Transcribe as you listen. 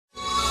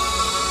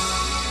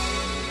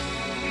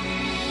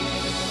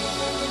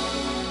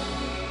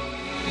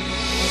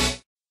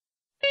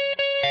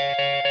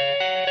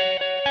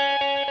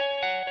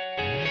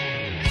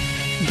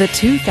The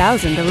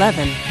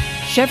 2011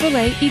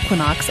 Chevrolet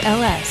Equinox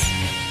LS.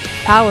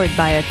 Powered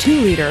by a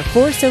 2-liter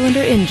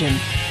 4-cylinder engine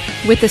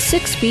with a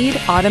 6-speed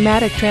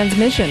automatic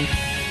transmission.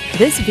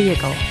 This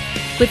vehicle,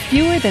 with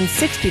fewer than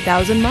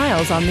 60,000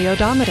 miles on the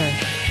odometer,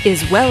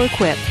 is well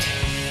equipped.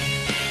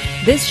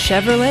 This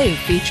Chevrolet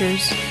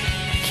features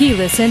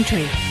keyless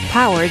entry,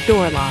 powered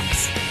door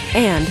locks,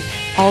 and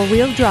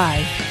all-wheel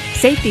drive.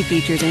 Safety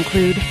features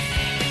include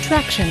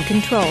traction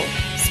control,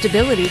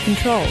 stability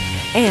control,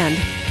 and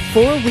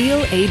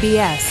 4-wheel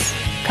ABS.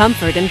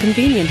 Comfort and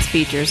convenience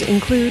features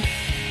include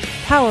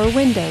power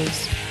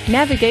windows,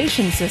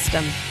 navigation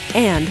system,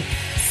 and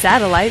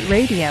satellite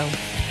radio.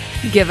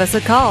 Give us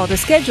a call to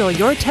schedule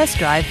your test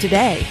drive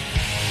today.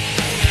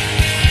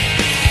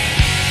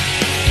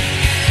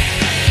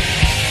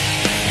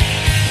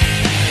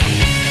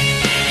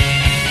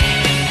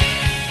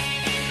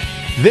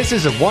 This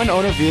is a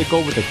one-owner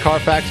vehicle with a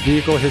Carfax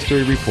Vehicle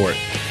History Report.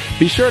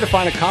 Be sure to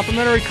find a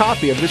complimentary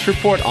copy of this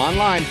report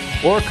online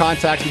or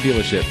contact the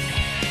dealership.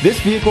 This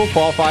vehicle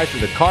qualifies for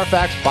the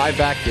Carfax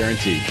Buyback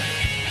Guarantee.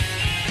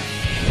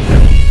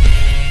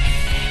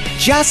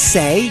 Just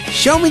say,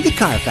 "Show me the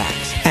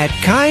Carfax" at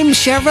Keim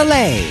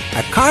Chevrolet,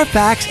 a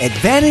Carfax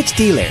Advantage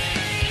dealer.